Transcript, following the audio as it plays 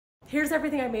Here's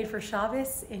everything I made for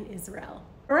Shabbos in Israel.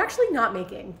 Or actually not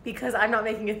making, because I'm not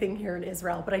making a thing here in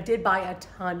Israel, but I did buy a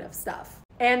ton of stuff.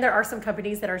 And there are some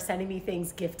companies that are sending me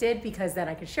things gifted because then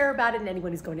I could share about it, and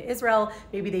anyone who's going to Israel,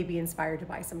 maybe they'd be inspired to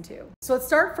buy some too. So let's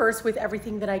start first with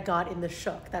everything that I got in the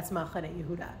shuk. That's Machane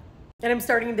Yehuda. And I'm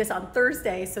starting this on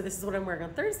Thursday, so this is what I'm wearing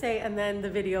on Thursday, and then the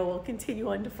video will continue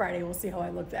on to Friday. We'll see how I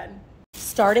look then.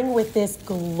 Starting with this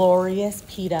glorious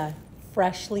pita,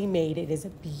 freshly made. It is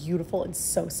beautiful and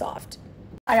so soft.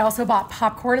 I also bought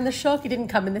popcorn in the shuk. It didn't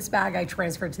come in this bag. I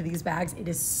transferred to these bags. It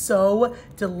is so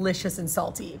delicious and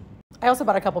salty. I also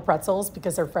bought a couple pretzels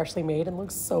because they're freshly made and look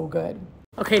so good.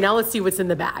 Okay, now let's see what's in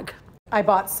the bag. I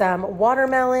bought some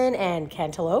watermelon and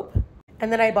cantaloupe. And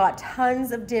then I bought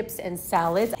tons of dips and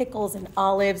salads, pickles and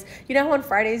olives. You know how on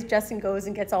Fridays, Justin goes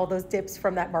and gets all those dips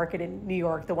from that market in New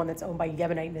York, the one that's owned by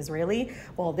Yemenite and Israeli?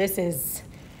 Well, this is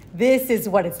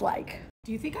what it's like.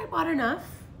 Do you think I bought enough?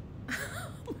 Oh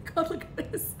my God, look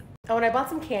at this. Oh, and I bought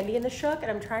some candy in the shuk,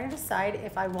 and I'm trying to decide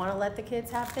if I want to let the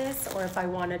kids have this or if I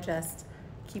want to just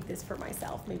keep this for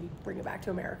myself, maybe bring it back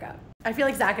to America. I feel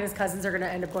like Zach and his cousins are gonna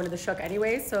end up going to the shuk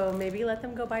anyway, so maybe let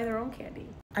them go buy their own candy.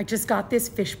 I just got this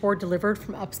fish board delivered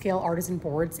from Upscale Artisan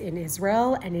Boards in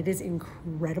Israel, and it is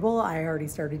incredible. I already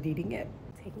started eating it.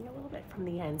 Taking a little bit from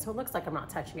the end, so it looks like I'm not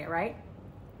touching it, right?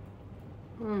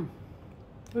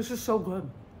 This is so good.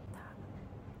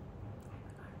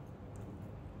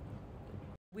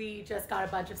 We just got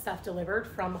a bunch of stuff delivered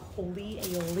from Holy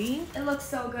Aioli. It looks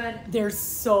so good. There's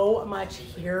so much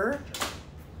here.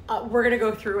 We're gonna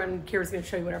go through and Kira's gonna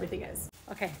show you what everything is.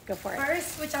 Okay, go for it.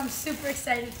 First, which I'm super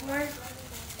excited for,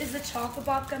 is the chocolate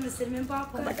babka and the cinnamon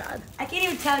babka. Oh my God. I can't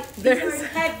even tell you, these are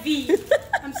heavy.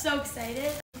 I'm so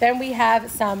excited. Then we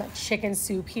have some chicken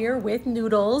soup here with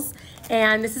noodles.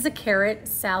 And this is a carrot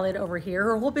salad over here.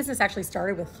 Her whole business actually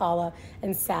started with challah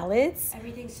and salads.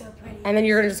 Everything's so pretty. And then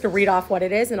you're just gonna read off what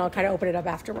it is and I'll kind of open it up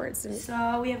afterwards.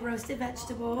 So we have roasted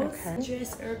vegetables, Okay.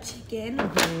 citrus herb chicken,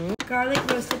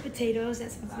 garlic roasted potatoes,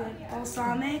 that sounds good,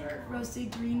 balsamic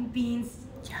roasted green beans,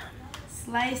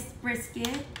 sliced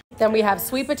brisket. Then we have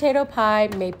sweet potato pie,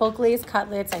 maple glazed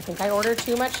cutlets. I think I ordered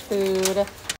too much food.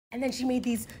 And then she made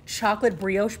these chocolate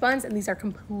brioche buns, and these are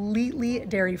completely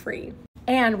dairy-free.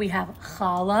 And we have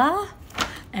challah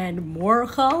and more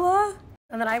challah.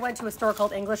 And then I went to a store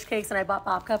called English Cakes, and I bought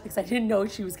babka because I didn't know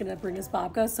she was gonna bring us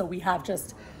babka, so we have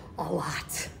just a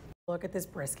lot. Look at this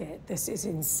brisket. This is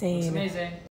insane. It's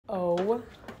amazing. Oh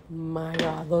my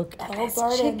God, look at this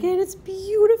chicken. It's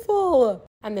beautiful.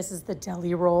 And this is the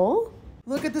deli roll.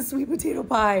 Look at the sweet potato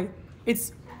pie.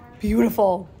 It's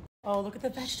beautiful. Oh, look at the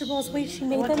vegetables. Wait, she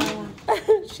made them.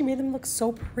 She made them look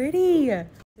so pretty.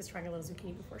 Just trying a little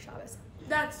zucchini before Shabbos.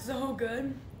 That's so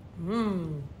good.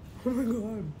 Oh my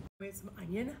God. Wait, some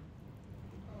onion.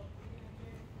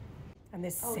 And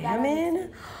this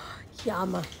salmon.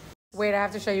 Yum. Wait, I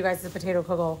have to show you guys the potato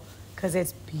kugel because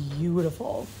it's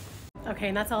beautiful. Okay,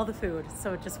 and that's all the food.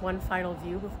 So just one final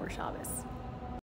view before Shabbos.